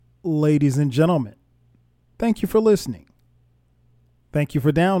Ladies and gentlemen, thank you for listening. Thank you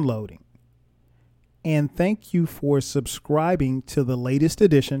for downloading. And thank you for subscribing to the latest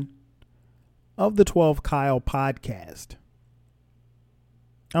edition of the 12 Kyle podcast.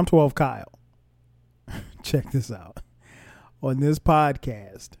 I'm 12 Kyle. Check this out. On this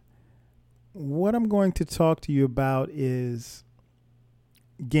podcast, what I'm going to talk to you about is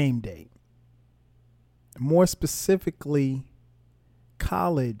game day. More specifically,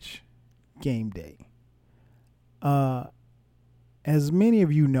 college game day. As many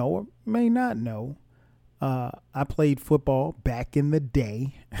of you know or may not know, I played football back in the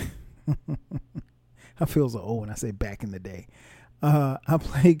day. I feel so old when I say back in the day. I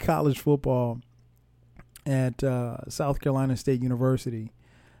played college football at South Carolina State University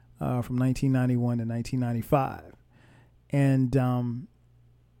from 1991 to 1995. And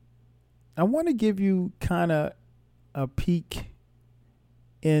I want to give you kind of a peek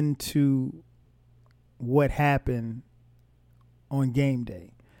into what happened on game day.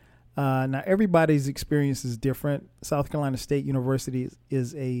 Now, everybody's experience is different. South Carolina State University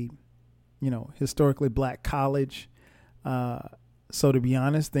is a, historically black college. So to be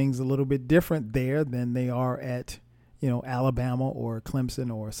honest, things are a little bit different there than they are at, Alabama or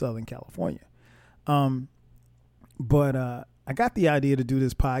Clemson or Southern California. But I got the idea to do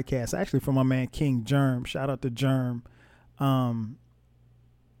this podcast actually from my man King Germ. Shout out to Germ.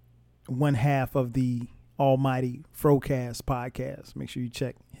 One half of the almighty Frocast podcast. Make sure you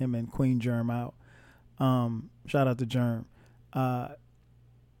check him and Queen Germ out. Shout out to Germ.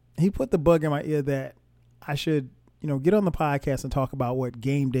 He put the bug in my ear that I should, get on the podcast and talk about what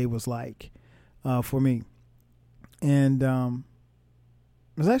game day was like for me. And it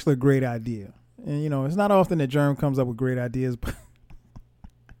was actually a great idea. And, it's not often that Germ comes up with great ideas, but,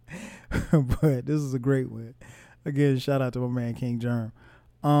 but this is a great one. Again, shout out to my man King Germ.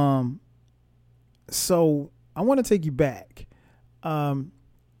 So I want to take you back.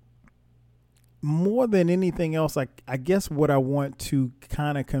 More than anything else, I guess what I want to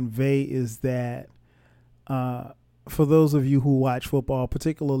kind of convey is that for those of you who watch football,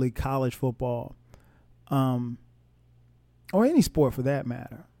 particularly college football, or any sport for that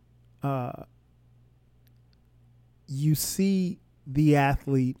matter, you see the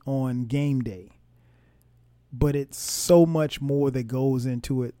athlete on game day, but it's so much more that goes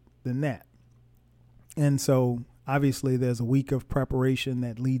into it than that. And so obviously there's a week of preparation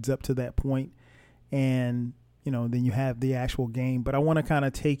that leads up to that point. And, then you have the actual game. But I want to kind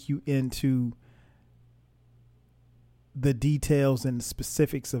of take you into the details and the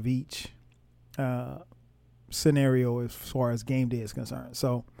specifics of each scenario as far as game day is concerned.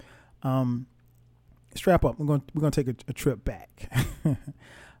 So strap up. We're going to take a trip back.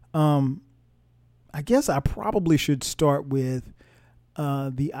 I guess I probably should start with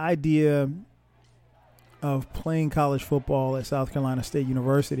the idea of playing college football at South Carolina State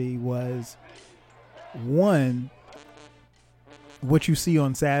University was, one, what you see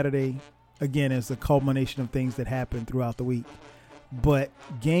on Saturday, again, is the culmination of things that happen throughout the week. But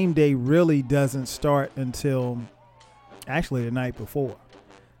game day really doesn't start until actually the night before.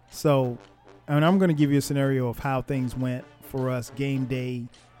 So, and I'm going to give you a scenario of how things went for us game day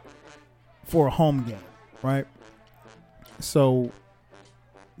for a home game, right? So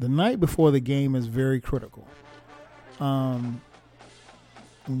the night before the game is very critical.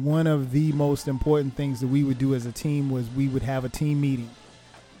 One of the most important things that we would do as a team was we would have a team meeting.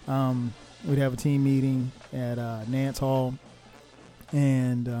 We'd have a team meeting at Nance Hall,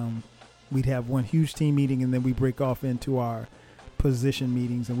 and we'd have one huge team meeting, and then we break off into our position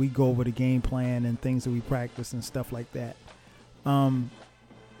meetings, and we go over the game plan and things that we practice and stuff like that. And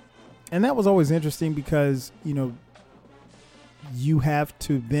that was always interesting because, you have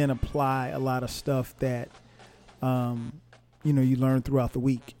to then apply a lot of stuff that, you learn throughout the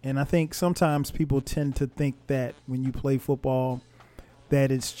week. And I think sometimes people tend to think that when you play football,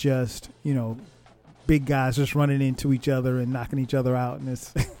 that it's just, big guys just running into each other and knocking each other out. And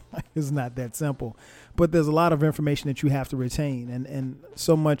it's not that simple. But there's a lot of information that you have to retain. And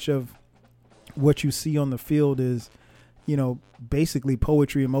so much of what you see on the field is, basically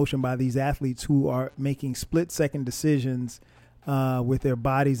poetry in motion by these athletes who are making split-second decisions with their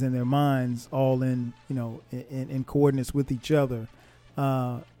bodies and their minds all in coordinates with each other,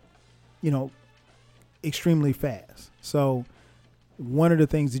 extremely fast. So one of the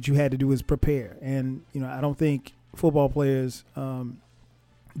things that you had to do is prepare. And, I don't think football players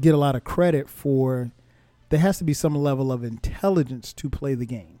get a lot of credit for, there has to be some level of intelligence to play the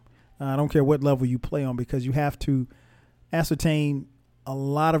game. I don't care what level you play on, because you have to ascertain a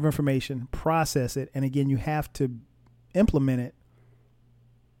lot of information, process it, and again, you have to implement it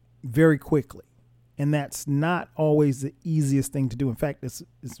very quickly. And that's not always the easiest thing to do. In fact, it's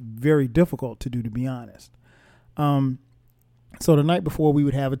very difficult to do, to be honest. So the night before, we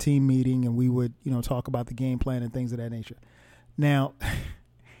would have a team meeting and we would, talk about the game plan and things of that nature. Now,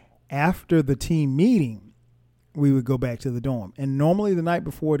 after the team meeting, we would go back to the dorm. And normally the night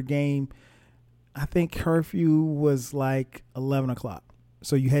before the game, I think curfew was like 11 o'clock.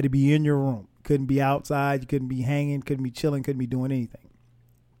 So you had to be in your room. Couldn't be outside. You couldn't be hanging. Couldn't be chilling. Couldn't be doing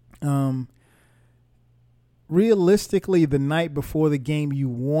anything. Realistically, the night before the game, you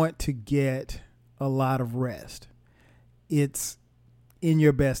want to get a lot of rest. It's in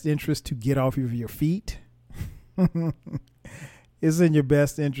your best interest to get off of your feet. It's in your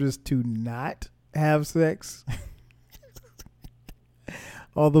best interest to not have sex.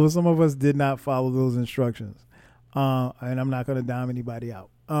 Although some of us did not follow those instructions. And I'm not going to dime anybody out.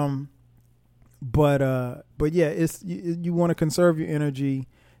 But yeah, you want to conserve your energy.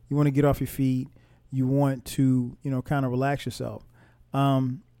 You want to get off your feet. You want to, kind of relax yourself.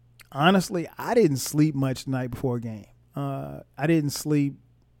 Honestly, I didn't sleep much the night before a game. I didn't sleep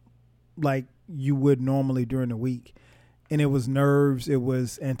like you would normally during the week. And it was nerves. It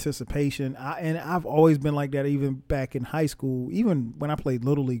was anticipation. And I've always been like that, even back in high school, even when I played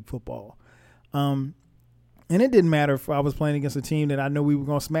Little League football. And it didn't matter if I was playing against a team that I know we were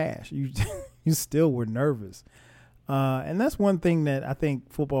going to smash. You still were nervous. And that's one thing that I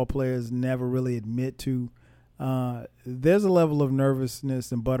think football players never really admit to. There's a level of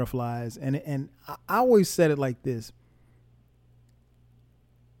nervousness and butterflies. And I always said it like this.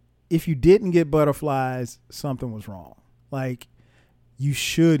 If you didn't get butterflies, something was wrong. Like, you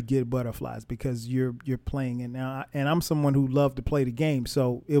should get butterflies because you're playing it now. And I'm someone who loved to play the game.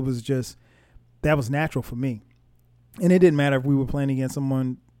 So it was just, that was natural for me. And it didn't matter if we were playing against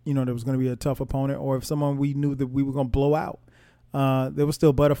someone, that was going to be a tough opponent, or if someone we knew that we were going to blow out. There were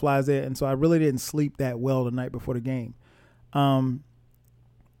still butterflies there. And so I really didn't sleep that well the night before the game. My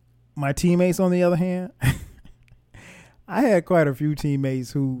teammates, on the other hand, I had quite a few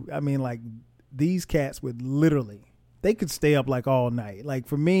teammates who, these cats would literally, they could stay up like all night. Like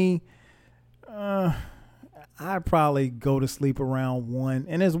for me, I'd probably go to sleep around 1.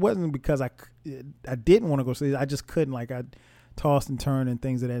 And it wasn't because I didn't want to go to sleep. I just couldn't. Like, I tossed and turned and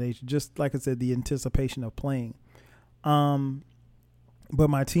things of that nature. Just like I said, the anticipation of playing. But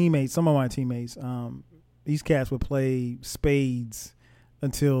my teammates, some of my teammates, these cats would play spades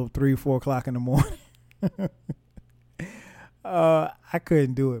until 3 or 4 o'clock in the morning. I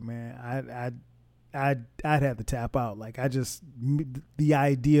couldn't do it, man. I'd have to tap out. Like, the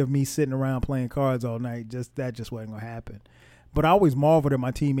idea of me sitting around playing cards all night, that just wasn't gonna happen. But I always marveled at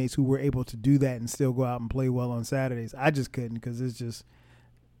my teammates who were able to do that and still go out and play well on Saturdays. I just couldn't, because it's just,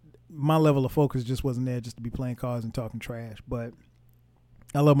 my level of focus just wasn't there just to be playing cards and talking trash. But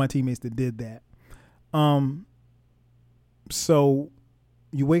I love my teammates that did that. So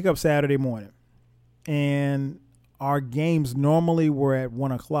you wake up Saturday morning, and our games normally were at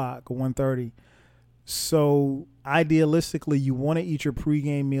 1 o'clock or 1:30. So idealistically, you want to eat your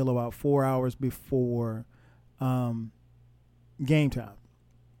pregame meal about 4 hours before game time.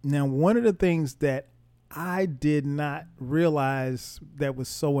 Now, one of the things that I did not realize that was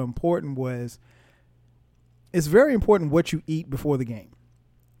so important was, it's very important what you eat before the game.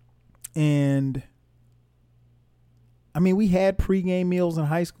 And we had pregame meals in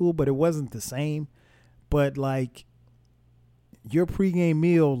high school, but it wasn't the same. But like, your pregame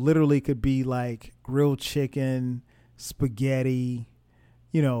meal literally could be like grilled chicken, spaghetti,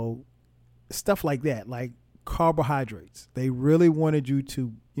 stuff like that, like carbohydrates. They really wanted you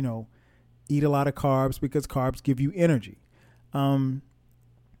to, eat a lot of carbs because carbs give you energy. The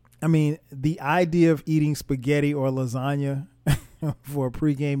idea of eating spaghetti or lasagna for a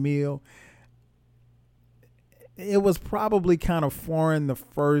pregame meal, it was probably kind of foreign the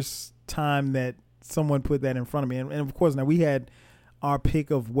first time that someone put that in front of me. And of course, now we had our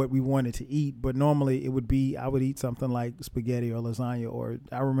pick of what we wanted to eat, but normally it would be, I would eat something like spaghetti or lasagna, or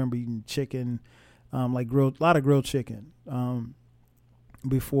I remember eating chicken, a lot of grilled chicken,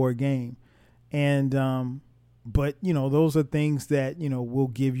 before a game. And, but those are things that, will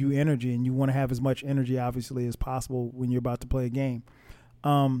give you energy, and you want to have as much energy obviously as possible when you're about to play a game.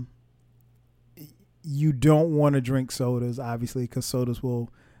 You don't want to drink sodas, obviously, because sodas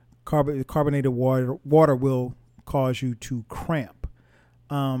will, carbonated water will cause you to cramp.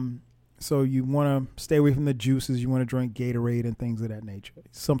 So you want to stay away from the juices. You want to drink Gatorade and things of that nature.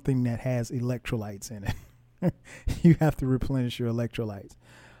 Something that has electrolytes in it. You have to replenish your electrolytes.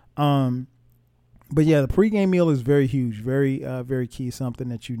 But yeah, the pregame meal is very huge, very key. Something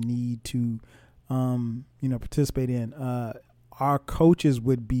that you need to, participate in. our coaches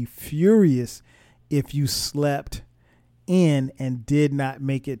would be furious if you slept in and did not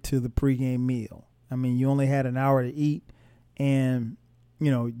make it to the pregame meal. I mean, you only had an hour to eat, and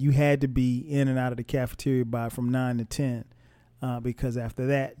you had to be in and out of the cafeteria from 9 to 10, because after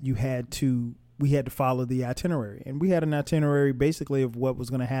that we had to follow the itinerary, and we had an itinerary basically of what was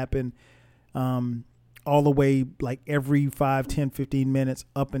going to happen, all the way like every 5, 10, 15 minutes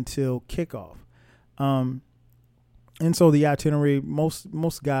up until kickoff. And so the itinerary,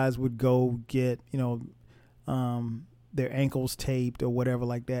 most guys would go get, their ankles taped or whatever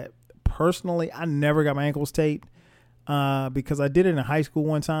like that. Personally, I never got my ankles taped, because I did it in high school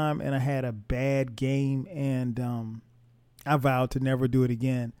one time and I had a bad game, and I vowed to never do it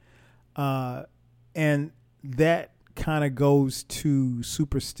again. And that kind of goes to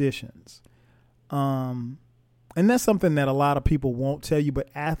superstitions. And that's something that a lot of people won't tell you, but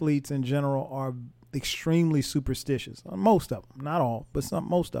athletes in general are extremely superstitious. Most of them, not all, but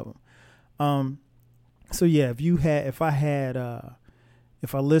most of them. So yeah, if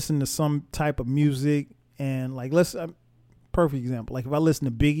I listened to some type of music and like, perfect example. Like if I listened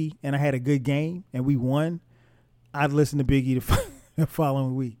to Biggie and I had a good game and we won, I'd listen to Biggie the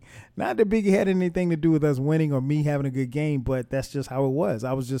following week. Not that Biggie had anything to do with us winning or me having a good game, but that's just how it was.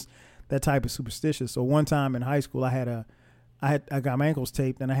 I was just that type of superstitious. So one time in high school, I got my ankles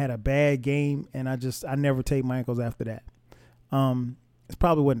taped and I had a bad game, and I never taped my ankles after that. It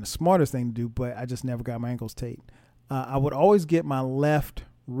probably wasn't the smartest thing to do, but I just never got my ankles taped. I would always get my left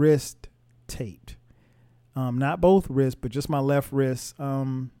wrist taped. Not both wrists, but just my left wrist.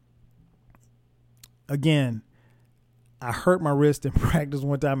 Again, I hurt my wrist in practice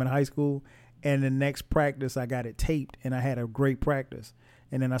one time in high school, and the next practice I got it taped, and I had a great practice.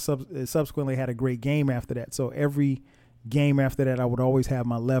 And then I subsequently had a great game after that. So every game after that, I would always have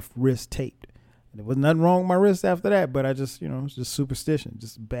my left wrist taped. And there was nothing wrong with my wrist after that, but I just, it was just superstition,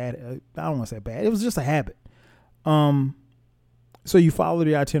 just bad. I don't want to say bad. It was just a habit. So you follow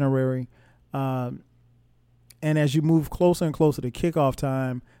the itinerary. And as you move closer and closer to kickoff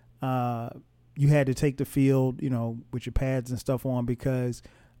time, you had to take the field, with your pads and stuff on, because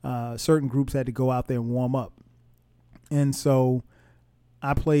certain groups had to go out there and warm up. And so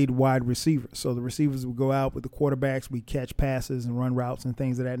I played wide receiver. So the receivers would go out with the quarterbacks. We catch passes and run routes and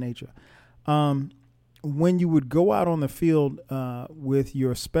things of that nature. When you would go out on the field with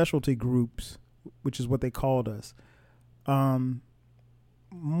your specialty groups, which is what they called us,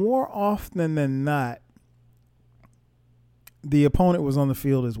 more often than not, the opponent was on the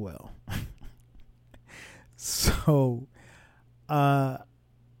field as well. So,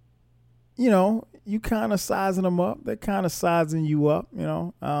 you kind of sizing them up. They're kind of sizing you up,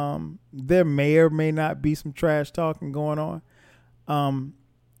 There may or may not be some trash talking going on.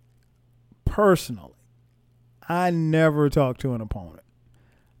 Personally, I never talk to an opponent.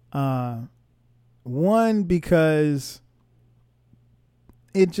 One, because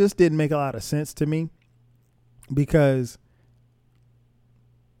it just didn't make a lot of sense to me, because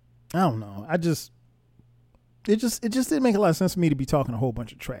I don't know. It just didn't make a lot of sense for me to be talking a whole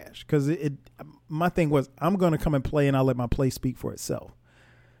bunch of trash, because my thing was, I'm going to come and play and I'll let my play speak for itself.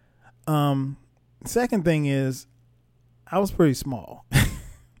 Second thing is, I was pretty small.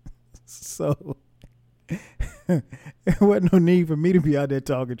 So there wasn't no need for me to be out there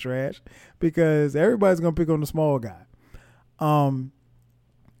talking trash, because everybody's going to pick on the small guy.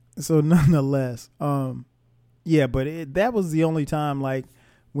 So nonetheless, yeah, but that was the only time, like,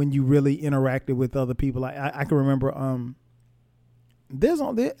 when you really interacted with other people. I can remember,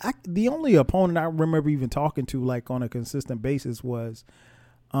 the only opponent I remember even talking to, like, on a consistent basis was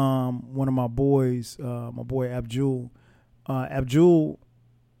one of my boys, my boy Abdul. Abdul,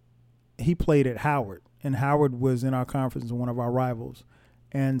 he played at Howard, and Howard was in our conference and one of our rivals.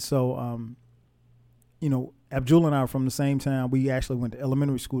 And so, Abdul and I are from the same town. We actually went to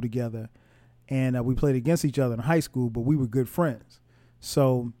elementary school together, and we played against each other in high school, but we were good friends.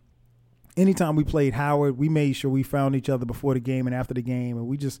 So anytime we played Howard, we made sure we found each other before the game and after the game. And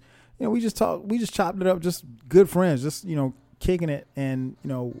we just talked, we just chopped it up, just good friends, just, kicking it and,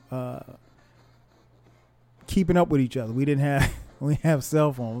 keeping up with each other. We didn't have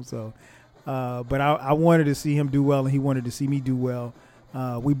cell phones. So, but I wanted to see him do well, and he wanted to see me do well.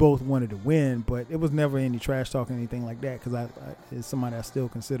 We both wanted to win, but it was never any trash talking, anything like that, because I is somebody I still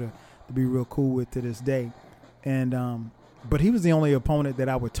consider to be real cool with to this day. And, but he was the only opponent that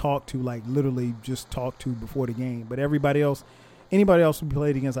I would talk to, like literally just talk to before the game. But anybody else we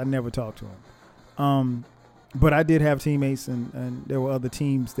played against, I never talked to him. But I did have teammates, and there were other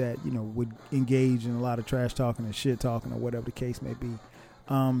teams that, would engage in a lot of trash talking and shit talking or whatever the case may be.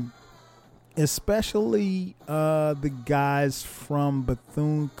 especially the guys from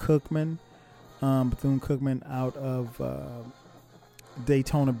Bethune-Cookman. Bethune-Cookman out of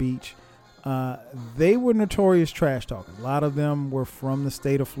Daytona Beach. They were notorious trash talkers. A lot of them were from the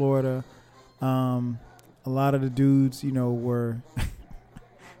state of Florida. A lot of the dudes, were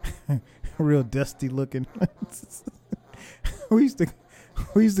real dusty looking. we used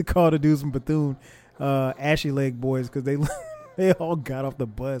to call the dudes from Bethune ashy leg boys because they all got off the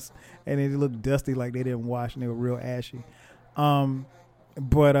bus and they looked dusty, like they didn't wash, and they were real ashy.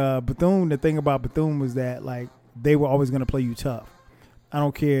 But Bethune, the thing about Bethune was that, like, they were always going to play you tough. I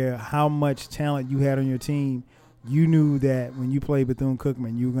don't care how much talent you had on your team. You knew that when you played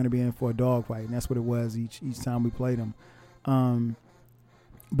Bethune-Cookman, you were going to be in for a dogfight, and that's what it was each time we played them.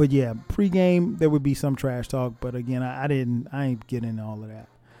 But yeah, pregame there would be some trash talk, but again, I ain't getting into all of that.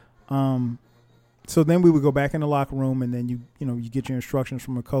 So then we would go back in the locker room, and then you get your instructions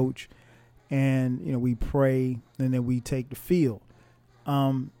from a coach, and we pray, and then we take the field.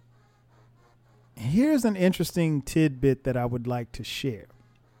 Here's an interesting tidbit that I would like to share.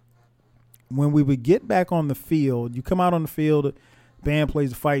 When we would get back on the field, you come out on the field, the band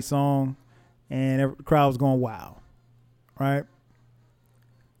plays the fight song, and the crowd was going wild, right?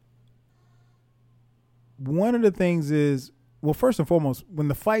 One of the things is, well, first and foremost, when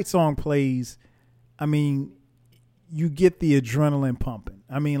the fight song plays, I mean, you get the adrenaline pumping.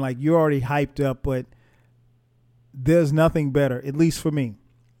 I mean, like, you're already hyped up, but there's nothing better, at least for me.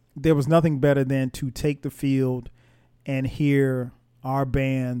 There was nothing better than to take the field and hear our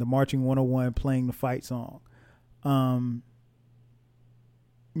band, the Marching 101, playing the fight song.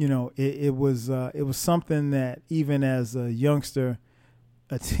 It was something that even as a youngster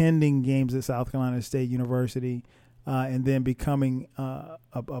attending games at South Carolina State University, and then becoming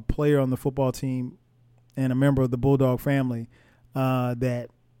a player on the football team and a member of the Bulldog family, that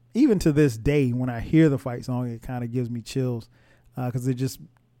even to this day, when I hear the fight song, it kind of gives me chills because it just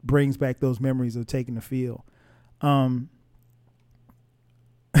brings back those memories of taking the field.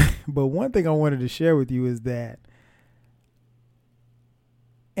 But one thing I wanted to share with you is that,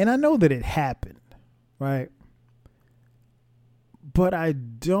 and I know that it happened, right? But I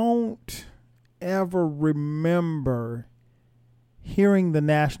don't ever remember hearing the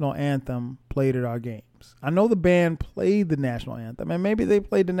national anthem played at our games. I know the band played the national anthem, and maybe they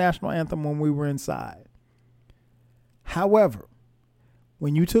played the national anthem when we were inside. However,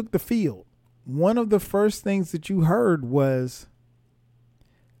 when you took the field, one of the first things that you heard was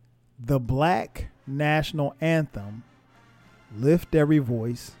the Black national anthem, Lift Every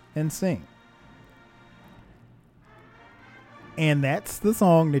Voice and Sing. And that's the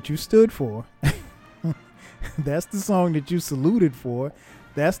song that you stood for. That's the song that you saluted for.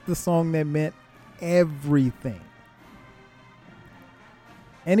 That's the song that meant everything.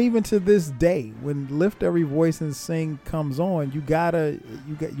 And even to this day, when Lift Every Voice and Sing comes on, you gotta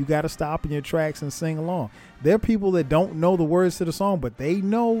stop in your tracks and sing along. There are people that don't know the words to the song, but they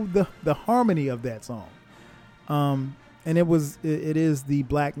know the harmony of that song. And it is the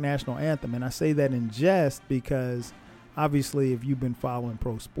Black national anthem. And I say that in jest because obviously, if you've been following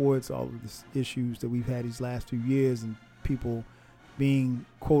pro sports, all of the issues that we've had these last few years, and people being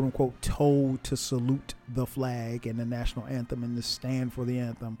quote unquote told to salute the flag and the national anthem and to stand for the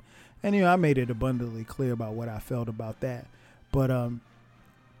anthem. And, I made it abundantly clear about what I felt about that. But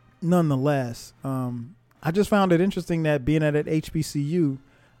nonetheless, I just found it interesting that being at HBCU,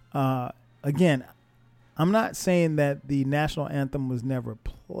 again, I'm not saying that the national anthem was never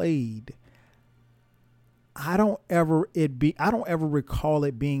played. I don't ever recall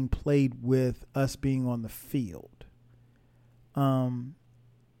it being played with us being on the field. I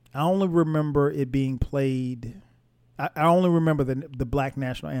only remember it being played. I only remember the Black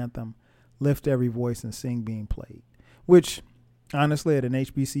national anthem, Lift Every Voice and Sing, being played, which honestly at an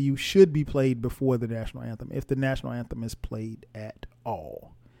HBCU should be played before the national anthem, if the national anthem is played at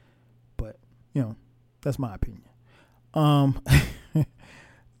all. But, that's my opinion.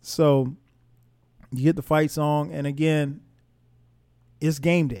 So you get the fight song, and again, it's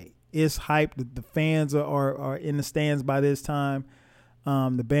game day. It's hype. The fans are in the stands by this time.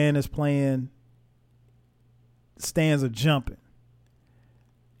 The band is playing. Stands are jumping.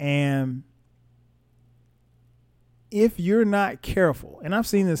 And if you're not careful, and I've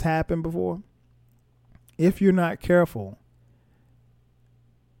seen this happen before, if you're not careful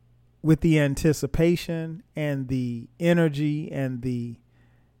with the anticipation and the energy and the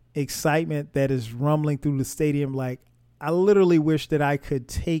excitement that is rumbling through the stadium, like, I literally wish that I could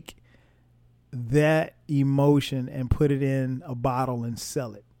take that emotion and put it in a bottle and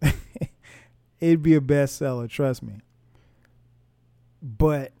sell it. It'd be a bestseller, trust me.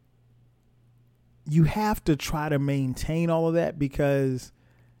 But you have to try to maintain all of that, because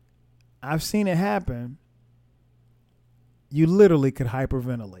I've seen it happen. You literally could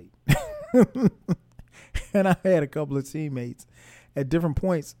hyperventilate. And I had a couple of teammates at different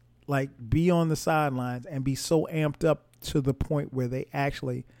points, like, be on the sidelines and be so amped up to the point where they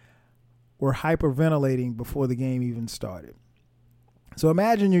actually were hyperventilating before the game even started. So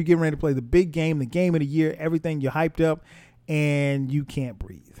imagine you're getting ready to play the big game, the game of the year, everything, you're hyped up, and you can't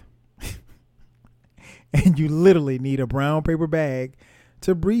breathe. And you literally need a brown paper bag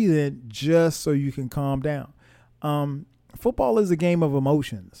to breathe in just so you can calm down. Football is a game of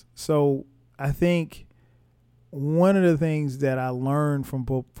emotions. So I think one of the things that I learned from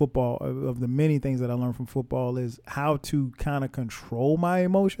football, of the many things that I learned from football, is how to kind of control my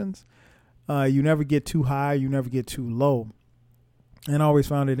emotions. You never get too high, you never get too low. And I always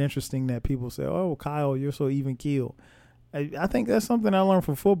found it interesting that people say, "Oh, Kyle, you're so even keel." I think that's something I learned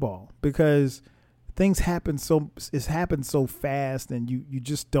from football, because things happen it's happened so fast, and you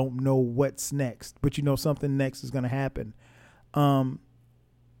just don't know what's next, but you know something next is going to happen.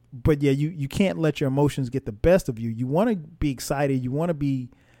 But yeah, you can't let your emotions get the best of you. You want to be excited, you want to be,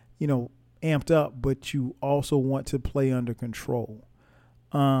 amped up, but you also want to play under control.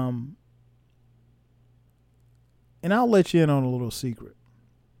 And I'll let you in on a little secret.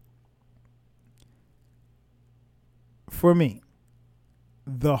 For me,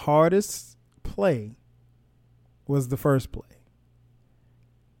 the hardest play was the first play.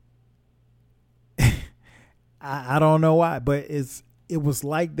 I don't know why, but it was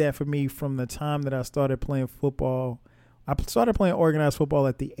like that for me from the time that I started playing football. I started playing organized football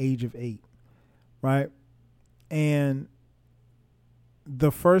at the age of 8, right? And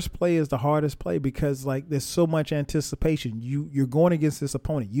the first play is the hardest play, because like there's so much anticipation. You're going against this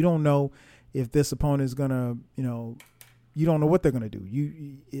opponent. You don't know if this opponent is gonna, you don't know what they're gonna do.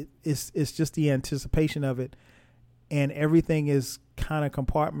 It's just the anticipation of it, and everything is kind of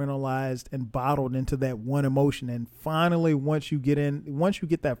compartmentalized and bottled into that one emotion. And finally, once you get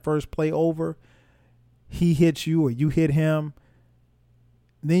that first play over, he hits you or you hit him,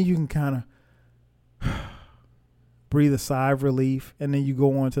 then you can kind of breathe a sigh of relief, and then you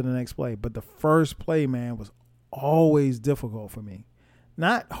go on to the next play. But the first play, man, was always difficult for me.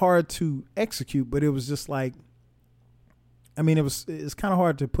 Not hard to execute, but it was just like, it's kind of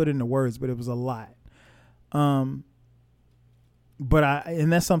hard to put into words, but it was a lot. And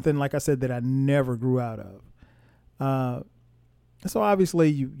that's something, like I said, that I never grew out of. So obviously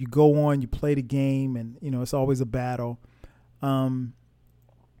you go on, you play the game, and, it's always a battle. One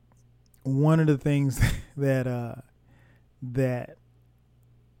of the things that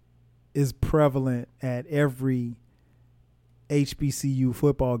is prevalent at every HBCU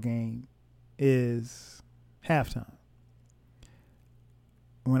football game is halftime.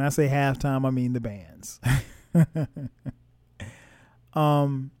 When I say halftime, I mean the bands.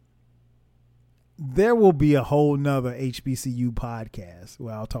 There will be a whole nother HBCU podcast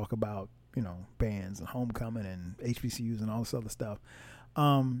where I'll talk about, bands and homecoming and HBCUs and all this other stuff.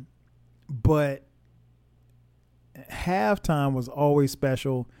 But halftime was always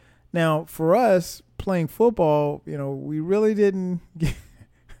special. Now, for us playing football, we really didn't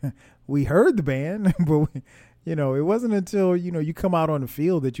we heard the band, but it wasn't until, you come out on the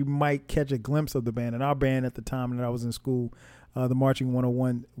field that you might catch a glimpse of the band. And our band at the time that I was in school, the Marching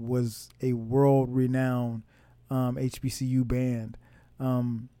 101, was a world-renowned HBCU band.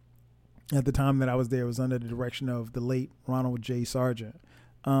 At the time that I was there, it was under the direction of the late Ronald J. Sargent.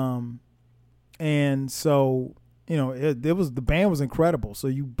 And so, the band was incredible. So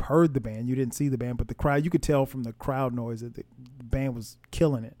you heard the band, you didn't see the band, but the crowd, you could tell from the crowd noise that the band was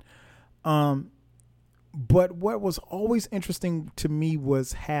killing it. But what was always interesting to me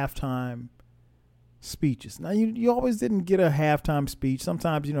was halftime speeches. Now, you always didn't get a halftime speech.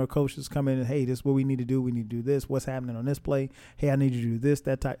 Sometimes, coaches come in and, hey, this is what we need to do. We need to do this. What's happening on this play? Hey, I need you to do this,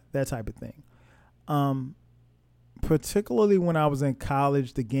 that type of thing. Particularly when I was in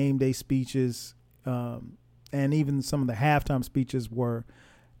college, the game day speeches, and even some of the halftime speeches were,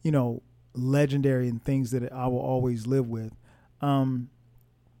 legendary and things that I will always live with.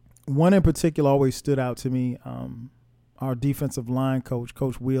 One in particular always stood out to me. Our defensive line coach,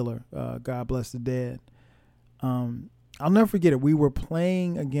 Coach Wheeler, God bless the dead. I'll never forget it. We were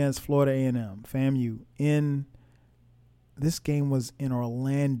playing against Florida A&M, FAMU. This game was in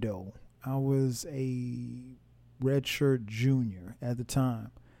Orlando. I was a redshirt junior at the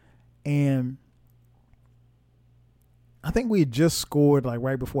time. And I think we had just scored like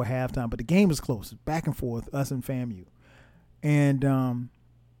right before halftime, but the game was close, back and forth, us and FAMU. And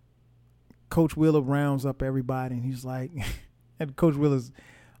Coach Wheeler rounds up everybody, and he's like, and Coach Wheeler's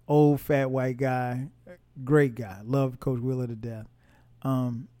old fat white guy, great guy. Love Coach Wheeler to death.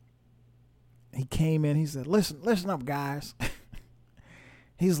 He came in. He said, "Listen up, guys."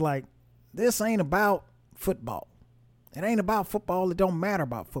 He's like, "This ain't about football. It ain't about football. It don't matter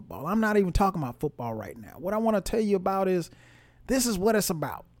about football. I'm not even talking about football right now. What I want to tell you about is this is what it's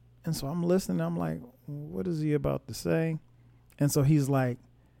about." And so I'm listening. I'm like, what is he about to say? And so he's like,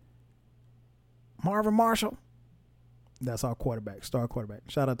 "Marvin Marshall," that's our quarterback, star quarterback.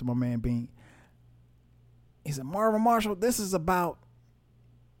 Shout out to my man Bean. He said, "Marvin Marshall, this is about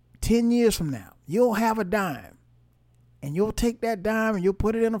 10 years from now. You'll have a dime, and you'll take that dime and you'll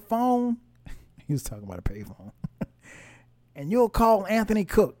put it in a phone." He was talking about a payphone. "And you'll call Anthony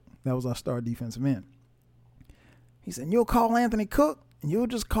Cook." That was our star defensive end. He said, "You'll call Anthony Cook, and you'll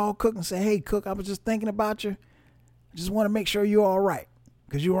just call Cook and say, 'Hey, Cook, I was just thinking about you. I just want to make sure you're all right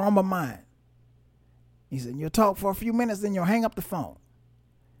because you were on my mind.' He said, you'll talk for a few minutes, then you'll hang up the phone.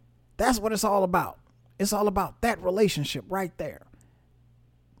 That's what it's all about. It's all about that relationship right there.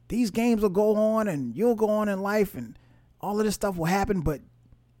 These games will go on and you'll go on in life and all of this stuff will happen, but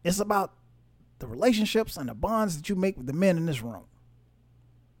it's about the relationships and the bonds that you make with the men in this room."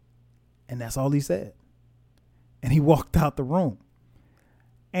 And that's all he said. And he walked out the room.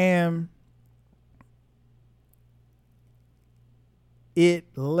 And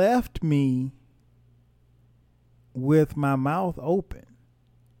it left me with my mouth open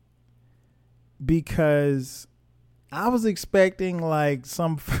because I was expecting like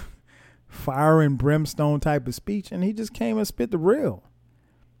some fire and brimstone type of speech, and he just came and spit the real.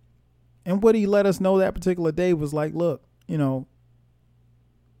 And what he let us know that particular day was like, look,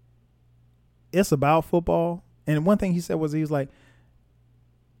 it's about football. And one thing he said was, he was like,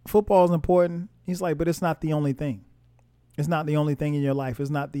 football is important. He's like, but it's not the only thing. It's not the only thing in your life. It's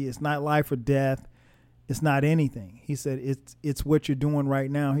not life or death. It's not anything. He said, it's what you're doing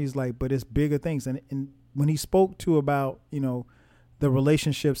right now. He's like, but it's bigger things. And when he spoke to about, the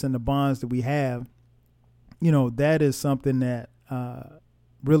relationships and the bonds that we have, that is something that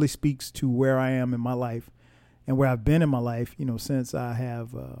really speaks to where I am in my life and where I've been in my life, since I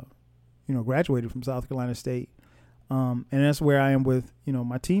have, graduated from South Carolina State. And that's where I am with,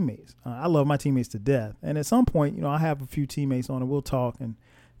 my teammates. I love my teammates to death. And at some point, I have a few teammates on and we'll talk and,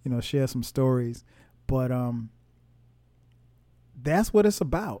 share some stories. But that's what it's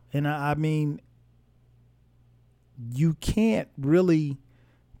about. And I mean, you can't really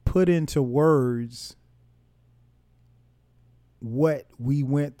put into words what we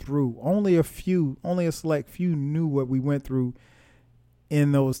went through. Only a select few knew what we went through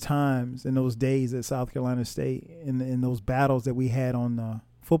in those times, in those days at South Carolina State, in those battles that we had on the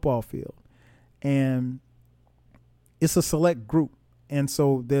football field. And it's a select group. And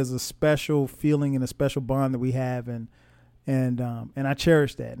so there's a special feeling and a special bond that we have. And I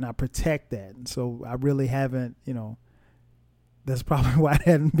cherish that and I protect that. And so I really haven't, that's probably why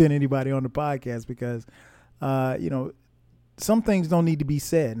there hadn't been anybody on the podcast because, some things don't need to be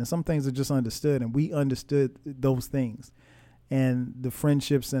said and some things are just understood. And we understood those things. And the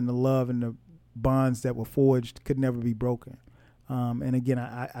friendships and the love and the bonds that were forged could never be broken. And again,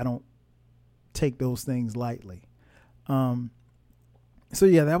 I don't take those things lightly. So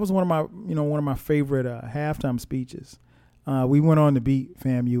yeah, that was one of my favorite halftime speeches. We went on to beat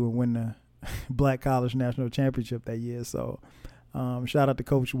FAMU and win the Black College National Championship that year. So shout out to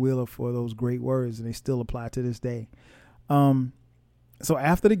Coach Wheeler for those great words, and they still apply to this day. So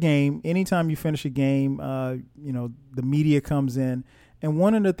after the game, anytime you finish a game, the media comes in. And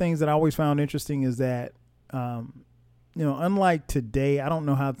one of the things that I always found interesting is that, unlike today, I don't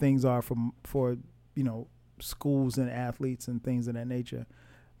know how things are for schools and athletes and things of that nature,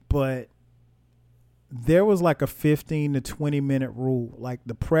 but there was like a 15 to 20 minute rule. Like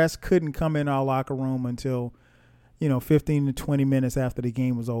the press couldn't come in our locker room until, 15 to 20 minutes after the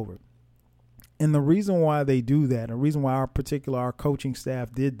game was over. And the reason why they do that, the reason why our coaching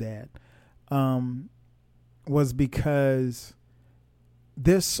staff did that, was because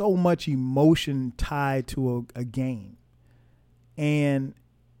there's so much emotion tied to a game. And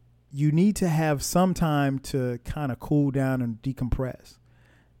you need to have some time to kind of cool down and decompress.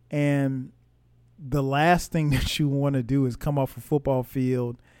 And the last thing that you want to do is come off a football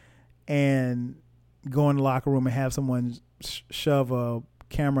field and go in the locker room and have someone shove a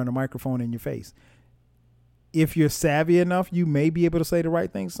camera and a microphone in your face. If you're savvy enough, you may be able to say the right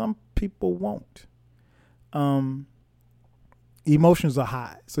thing. Some people won't. Emotions are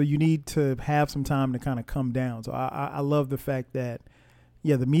high, so you need to have some time to kind of come down. So I love the fact that,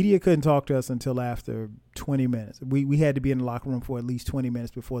 the media couldn't talk to us until after 20 minutes. We had to be in the locker room for at least 20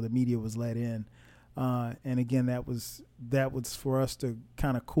 minutes before the media was let in. And again, that was for us to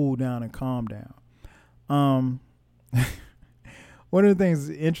kind of cool down and calm down. One of the things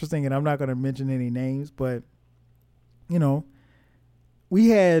interesting, and I'm not going to mention any names, but we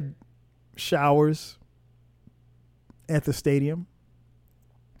had showers at the stadium,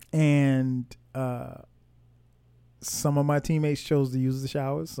 and some of my teammates chose to use the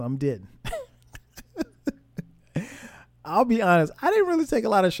showers, some didn't. I'll be honest, I didn't really take a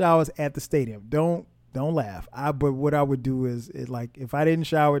lot of showers at the stadium. Don't laugh. But what I would do is, like, if I didn't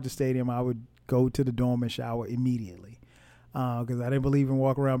shower at the stadium, I would go to the dorm and shower immediately, because I didn't believe in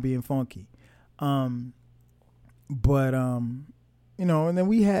walking around being funky. And then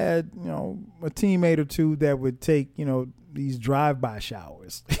we had, a teammate or two that would take, these drive-by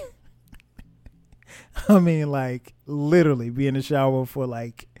showers. I mean, like, literally be in the shower for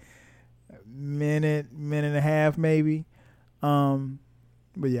like a minute and a half maybe.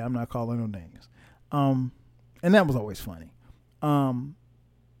 But yeah, I'm not calling no names. And that was always funny.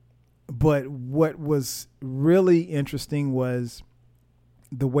 But what was really interesting was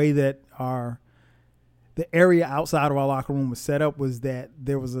the way that the area outside of our locker room was set up, was that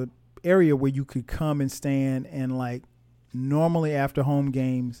there was a area where you could come and stand, and like normally after home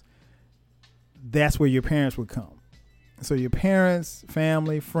games, that's where your parents would come. So your parents,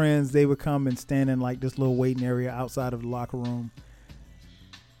 family, friends, they would come and stand in like this little waiting area outside of the locker room.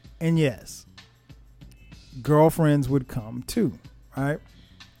 And yes, girlfriends would come too, right?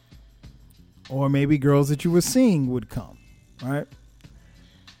 Or maybe girls that you were seeing would come, right?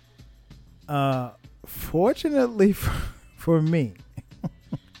 Fortunately for me,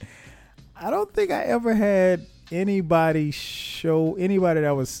 I don't think I ever had anybody that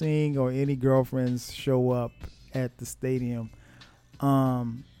I was seeing, or any girlfriends show up at the stadium.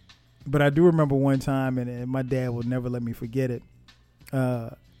 But I do remember one time, and my dad will never let me forget it.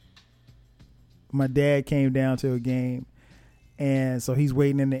 My dad came down to a game, and so he's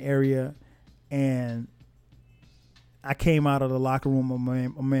waiting in the area, and I came out of the locker room with my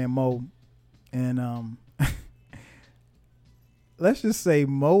man Mo, and let's just say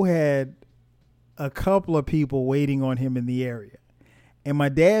Mo had a couple of people waiting on him in the area, and my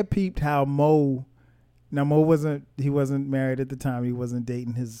dad peeped how Mo. Now Mo wasn't married at the time. He wasn't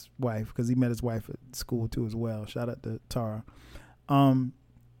dating his wife, because he met his wife at school too as well. Shout out to Tara.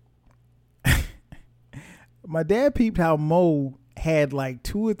 My dad peeped how Mo had like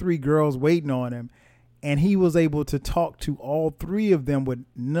 2 or 3 girls waiting on him, and he was able to talk to all 3 of them with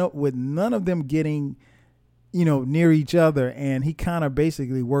none of them getting, near each other. And he kind of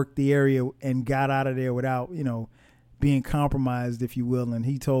basically worked the area and got out of there without, being compromised, if you will. And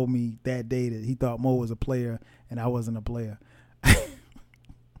he told me that day that he thought Mo was a player and I wasn't a player. I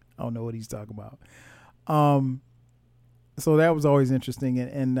don't know what he's talking about. So that was always interesting.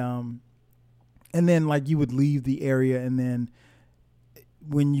 And then like you would leave the area, and then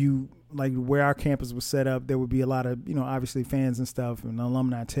when you, like where our campus was set up, there would be a lot of, obviously fans and stuff, and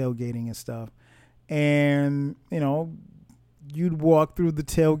alumni tailgating and stuff. And, you'd walk through the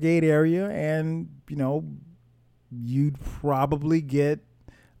tailgate area, and, you'd probably get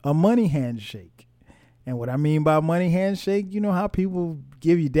a money handshake. And what I mean by money handshake, you know how people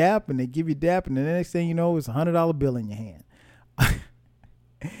give you dap, and they give you dap, and the next thing you know, it's $100 bill in your hand.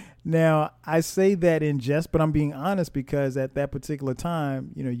 Now, I say that in jest, but I'm being honest, because at that particular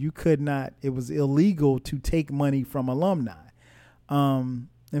time, you could not, it was illegal to take money from alumni. In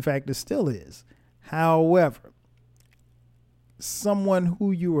fact, it still is. However, someone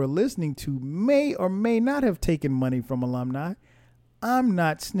who you are listening to may or may not have taken money from alumni. I'm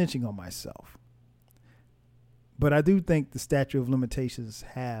not snitching on myself, but I do think the statute of limitations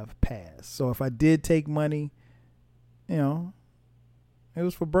have passed. So if I did take money, it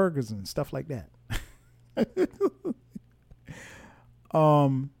was for burgers and stuff like that.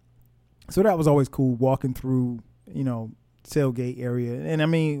 So that was always cool, walking through, tailgate area. And I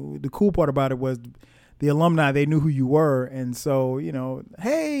mean, the cool part about it was the alumni, they knew who you were. And so,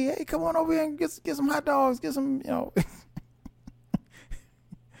 hey, come on over here and get some hot dogs, get some,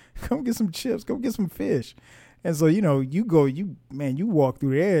 come get some chips, go get some fish. And so, you walk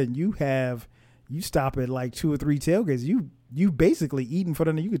through there, and you stop at like 2 or 3 tailgates. You basically eating for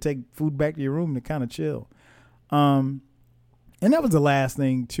the night. You could take food back to your room to kind of chill. And that was the last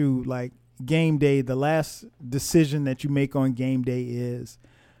thing too, like game day. The last decision that you make on game day is,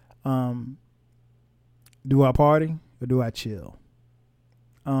 do I party or do I chill?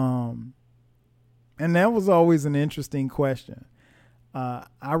 And that was always an interesting question.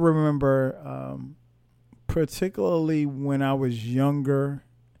 I remember, particularly when I was younger,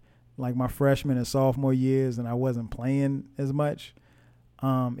 like my freshman and sophomore years, and I wasn't playing as much,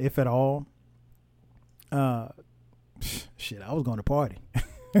 if at all. Uh, shit, I was going to party.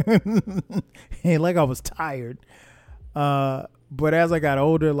 Ain't like I was tired. But as I got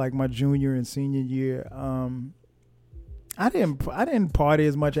older, like my junior and senior year, I didn't party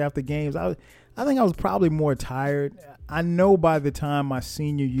as much after games. I think I was probably more tired. I know by the time my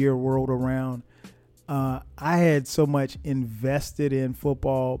senior year rolled around, I had so much invested in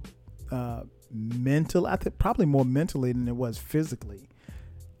football, mental. I think probably more mentally than it was physically.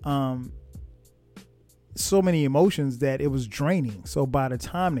 So many emotions that it was draining. So by the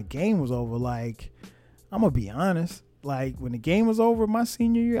time the game was over, like, I'm gonna be honest, like when the game was over my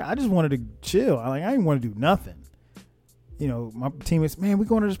senior year, I just wanted to chill. I didn't want to do nothing. You know, my teammates, man, we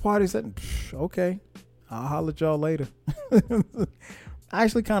going to this party. I said, okay, I'll holler at y'all later. I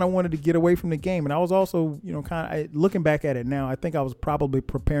actually kind of wanted to get away from the game. And I was also, you know, looking back at it now, I think I was probably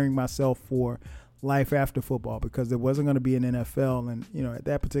preparing myself for life after football because there wasn't going to be an NFL. And, you know, at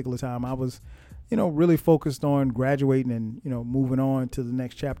that particular time, I was, you know, really focused on graduating and, you know, moving on to the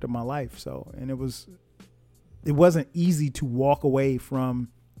next chapter of my life. So, and it wasn't easy to walk away from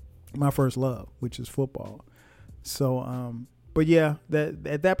my first love, which is football. So, but yeah, that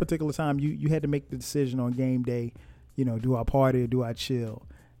at that particular time, you had to make the decision on game day, you know, do I party or do I chill?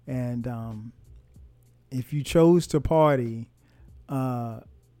 And if you chose to party, you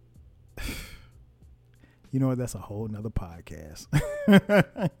know what, that's a whole nother podcast.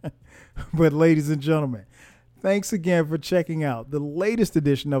 But ladies and gentlemen, thanks again for checking out the latest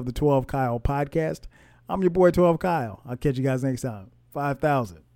edition of the 12 Kyle podcast. I'm your boy 12 Kyle. I'll catch you guys next time. 5,000.